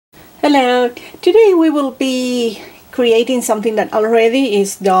Hello! Today we will be creating something that already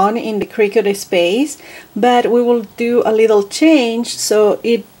is done in the Cricut space, but we will do a little change so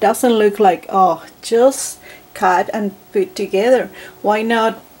it doesn't look like, oh, just cut and put together. Why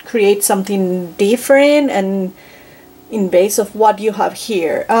not create something different and in base of what you have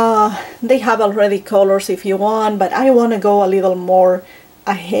here? They have already colors if you want, but I want to go a little more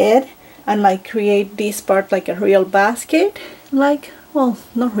ahead and like create this part like a real basket, like, well,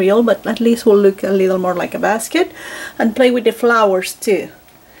 not real, but at least will look a little more like a basket, and play with the flowers too.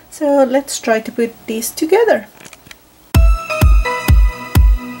 So let's try to put these together.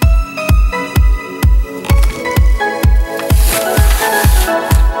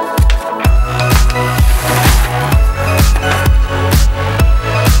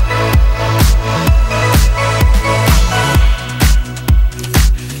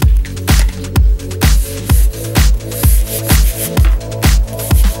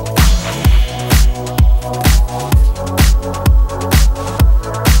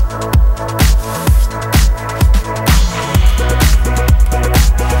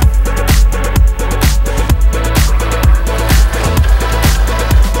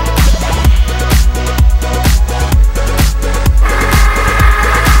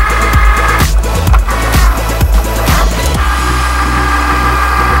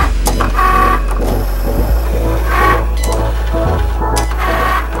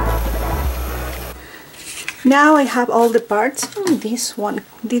 Now I have all the parts. This one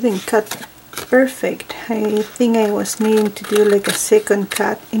didn't cut perfect. I think I was needing to do like a second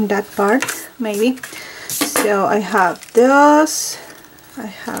cut in that part, maybe. So I have those, I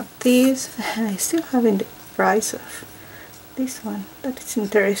have this, and I still haven't the price of this one. That is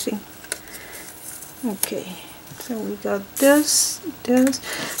interesting. Okay, so we got this.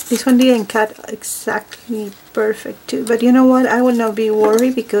 This one didn't cut exactly perfect too, but you know what? I will not be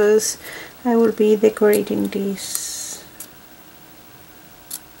worried because I will be decorating this.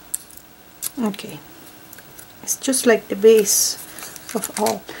 Okay, it's just like the base of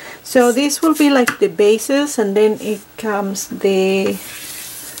all. So this will be like the bases, and then it comes the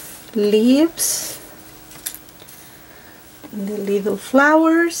leaves, the little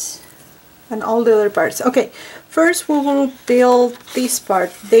flowers, and all the other parts. Okay, first we will build this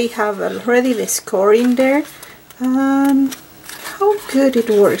part. They have already the scoring there. How good it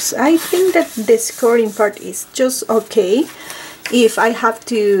works. I think that the scoring part is just okay. If I have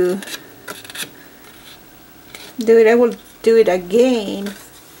to do it, I will do it again.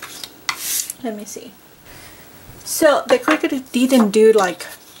 Let me see. So the Cricut didn't do like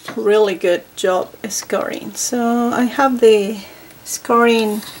really good job scoring. So I have the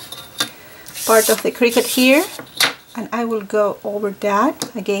scoring part of the Cricut here, and I will go over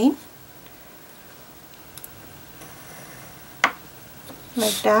that again.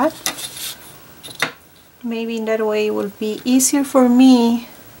 Like that. Maybe in that way it will be easier for me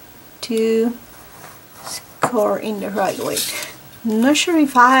to score in the right way. Not sure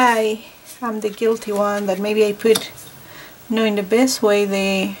if I am the guilty one that maybe I put in the best way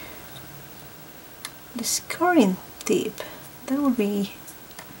the scoring tip. That would be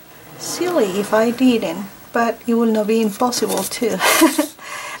silly if I didn't, but it will not be impossible too.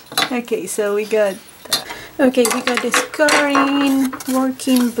 Okay, so we got the scoring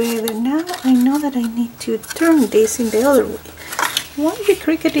working better. Now I know that I need to turn this in the other way. Why the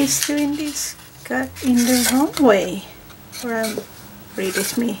Cricut is doing this cut in the wrong way? Or I'm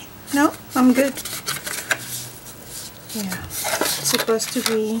it's me. No, I'm good. Yeah, it's supposed to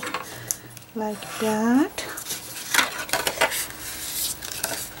be like that.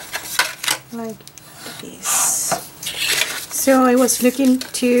 Like this. So I was looking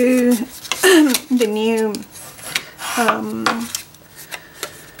to the new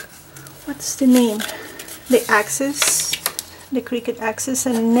what's the name? The Access, the Cricut Access,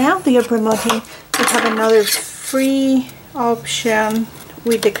 and now they are promoting to have another free option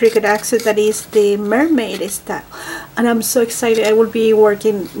with the Cricut Access that is the mermaid style, and I'm so excited. I will be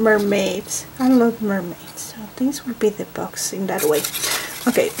working mermaids. I love mermaids, so this will be the box in that way.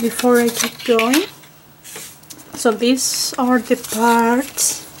 Okay, before I keep going, so these are the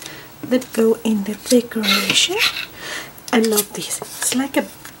parts that go in the decoration. I love this. It's like a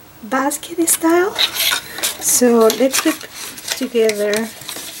basket style. So let's put together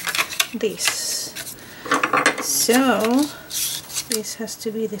this. So this has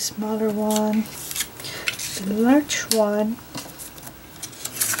to be the smaller one, the large one.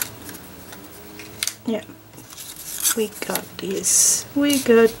 Yeah, we got this.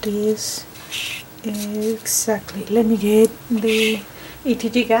 Exactly. Let me get the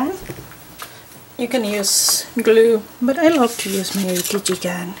ETG gun. You can use glue, but I love to use my ATG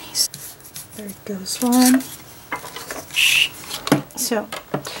gun. There goes one. So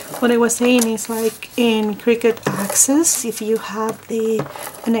what I was saying is, like in Cricut Access, if you have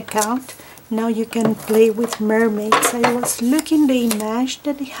an account, now you can play with mermaids. I was looking the image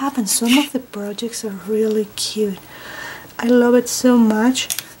that they have, and some of the projects are really cute. I love it so much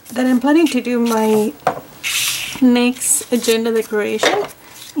that I'm planning to do my next agenda decoration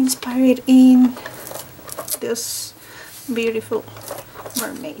inspired in those beautiful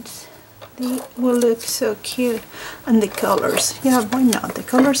mermaids. They will look so cute. And the colors, yeah, why not? The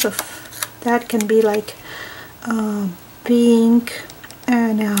colors of that can be like pink,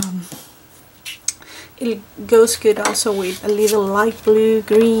 and it goes good also with a little light blue,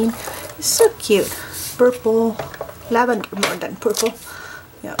 green. It's so cute. Purple, lavender more than purple.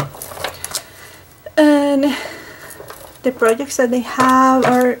 Yeah. And the projects that they have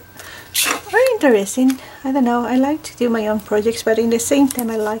are interesting. I don't know, I like to do my own projects, but in the same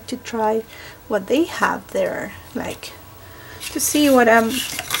time I like to try what they have there, like to see what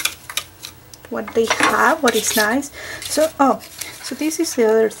they have, what is nice. So so this is the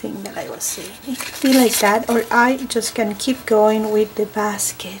other thing that I was saying. It could be like that, or I just can keep going with the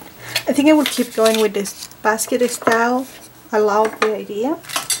basket. I think I will keep going with this basket style. I love the idea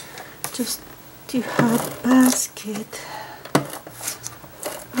just to have a basket.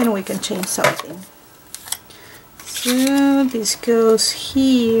 Then we can change something. So this goes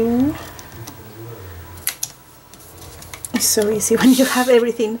here. It's so easy when you have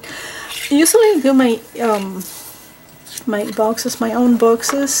everything. Usually I do my my boxes, my own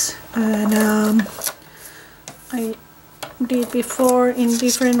boxes, and I did before in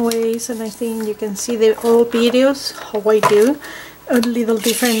different ways, and I think you can see the old videos how I do a little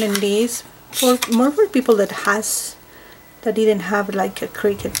different than this, for people that didn't have like a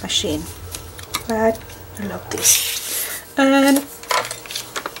Cricut machine. But I love this, and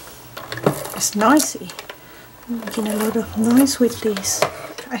it's noisy. I'm making a lot of noise with this.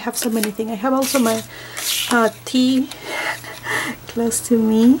 I have so many things. I have also my tea close to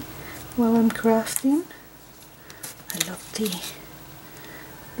me while I'm crafting. I love tea.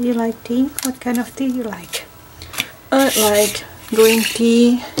 Do you like tea? What kind of tea you like? I like green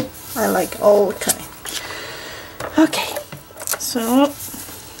tea. I like all kind. Okay, so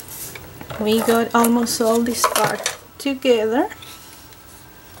we got almost all this part together.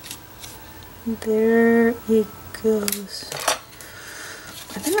 There it goes.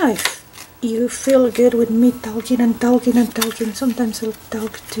 I don't know if you feel good with me talking and talking and talking. Sometimes I'll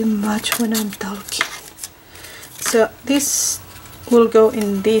talk too much when I'm talking. So this will go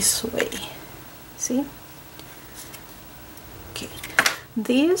in this way. See? Okay.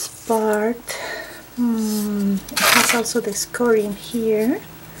 This part it has also the scoring here.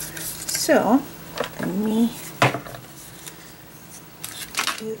 So let me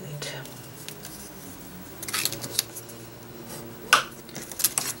do it.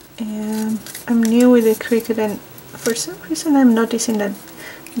 And I'm new with the Cricut, and for some reason I'm noticing that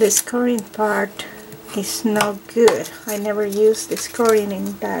the scoring part is not good. I never use the scoring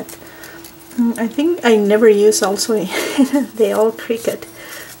in that. I think I never use also in the old Cricut,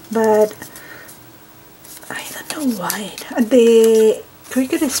 but I don't know why. The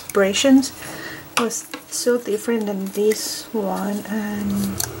Cricut Expressions was so different than this one,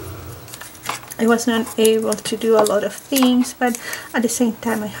 and I was not able to do a lot of things, but at the same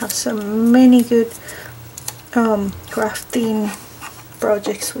time I have so many good crafting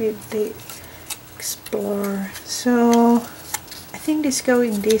projects with the Explore. So I think this goes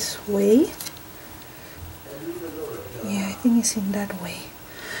in this way. Yeah, I think it's in that way.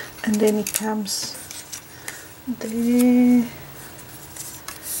 And then it comes there.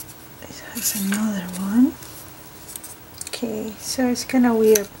 It has another one. Okay, so it's kind of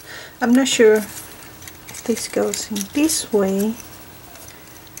weird. I'm not sure if this goes in this way,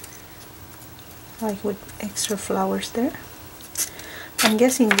 like with extra flowers there. I'm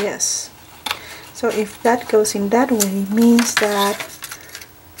guessing yes. So if that goes in that way, means that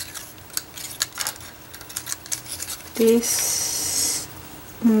this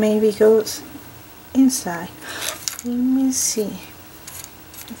maybe goes inside. Let me see.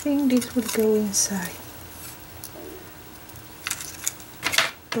 I think this would go inside.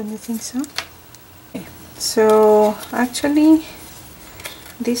 Don't you think so? Okay. So actually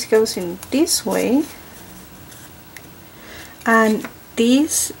this goes in this way, and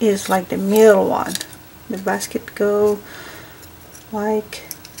this is like the middle one. The basket go like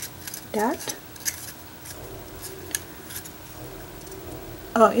that.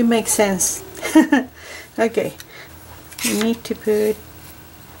 Oh, it makes sense. Okay, you need to put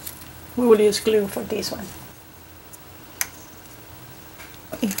We will use glue for this one.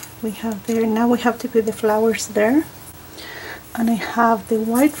 If we have there, now we have to put the flowers there. And I have the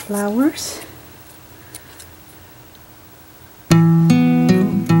white flowers.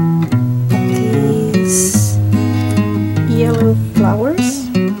 These yellow flowers.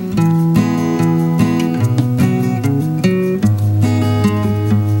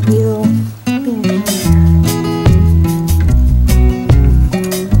 Little pink here.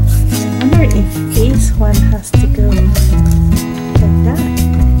 I wonder if this one has to go like that.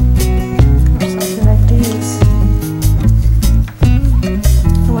 Or something like this.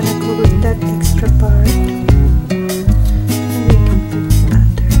 I want to cover that extra part. Maybe we can put it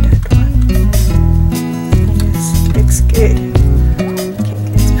under that one. Yes, looks good. Okay,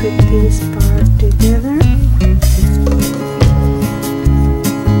 let's put this part together.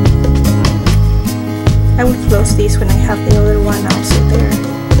 I will close this when I have the other one also there.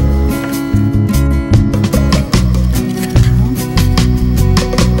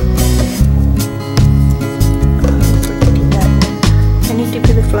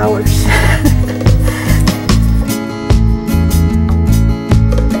 Flowers.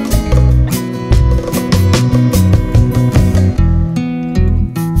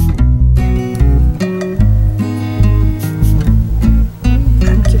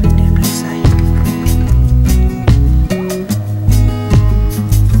 I'm giving them no sign.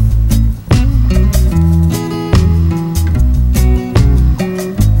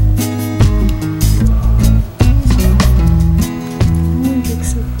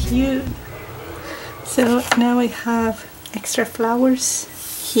 So now I have extra flowers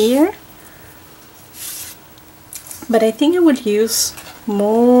here, but I think I will use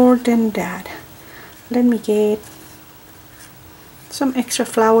more than that. Let me get some extra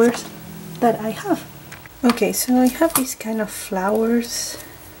flowers that I have. Okay, so I have these kind of flowers.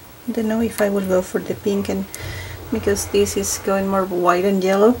 I don't know if I will go for the pink, and because this is going more white and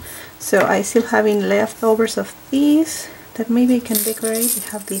yellow, so I still having leftovers of these that maybe I can decorate.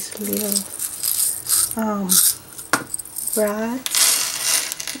 I have these little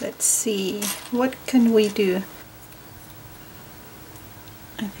brads. Let's see, what can we do?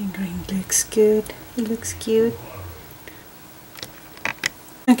 I think green looks good. It looks cute.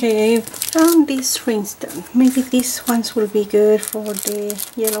 Okay, I found these rings done. Maybe these ones will be good for the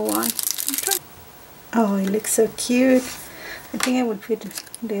yellow one. Oh, it looks so cute. I think I would put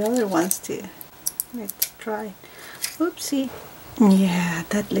the other ones too. Let's try. Oopsie. Yeah,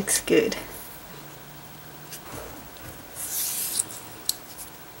 that looks good.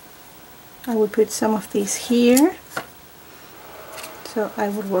 I will put some of these here, so I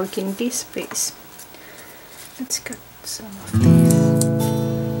will work in this space. Let's cut some of these.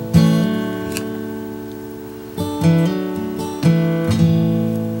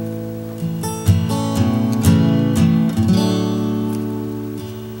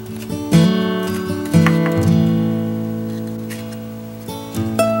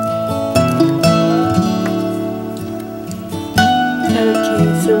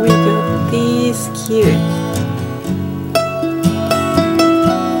 Okay, so we got these cute.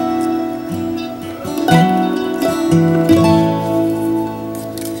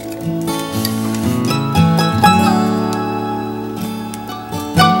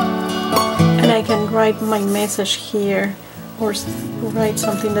 And I can write my message here, or write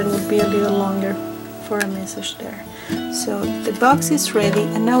something that would be a little longer for a message there. So the box is ready,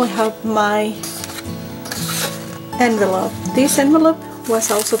 and now I have my envelope. This envelope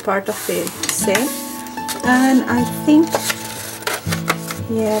was also part of the set, and I think,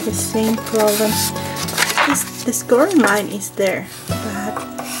 yeah, the same problem. The scoring line is there, but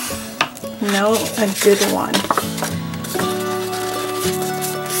no a good one.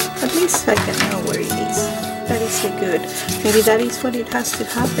 At least I can know where it is. That is a good. Maybe that is what it has to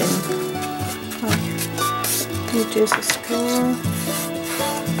happen. Okay. You just score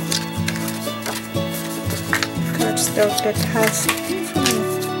cardstock that has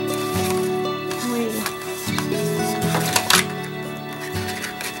way.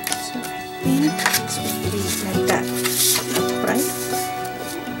 So I think this would be like that, right?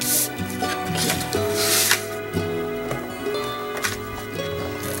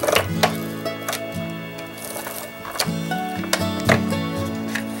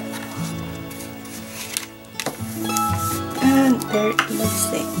 And there is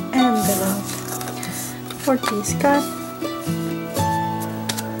the envelope for this card.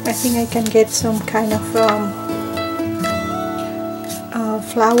 I think I can get some kind of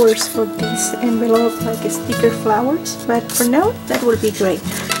flowers for this envelope, like sticker flowers, but for now that will be great.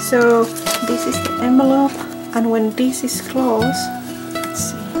 So this is the envelope, and when this is closed,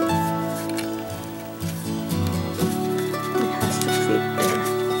 let's see,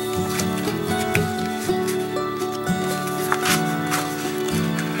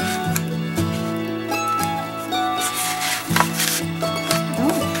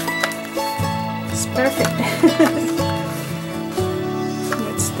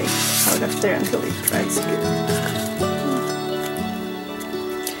 stay out of there until it dries good.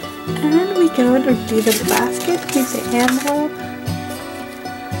 And we got our little basket with the envelope.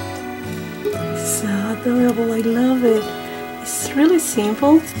 So adorable, I love it. It's really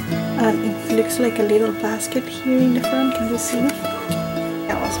simple and it looks like a little basket here in the front. Can you see?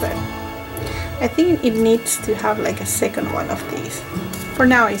 That was better. I think it needs to have like a second one of these. For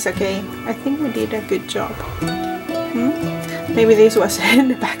now it's okay. I think we did a good job. Maybe this was in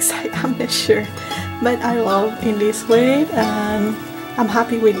the back side, I'm not sure. But I love in this way and I'm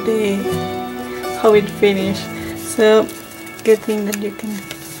happy with how it finished. So good thing that you can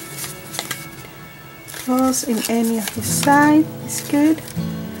close in any of the side. It's good.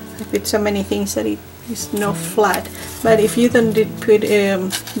 I put so many things that it is not flat. But if you don't put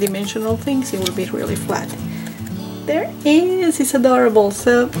dimensional things, it will be really flat. There it is. It's adorable.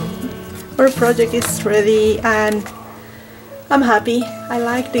 So our project is ready and I'm happy. I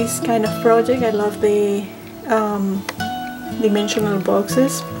like this kind of project. I love the dimensional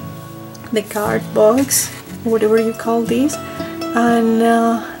boxes, the card box, whatever you call these, and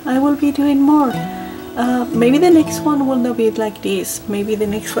I will be doing more. Maybe the next one will not be like this. Maybe the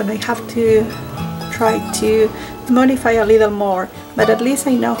next one I have to try to modify a little more, but at least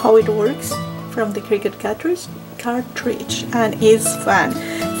I know how it works from the Cricut cartridge and it's fun.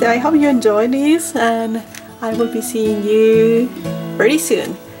 So I hope you enjoy this and I will be seeing you very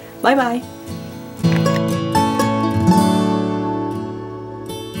soon. Bye bye.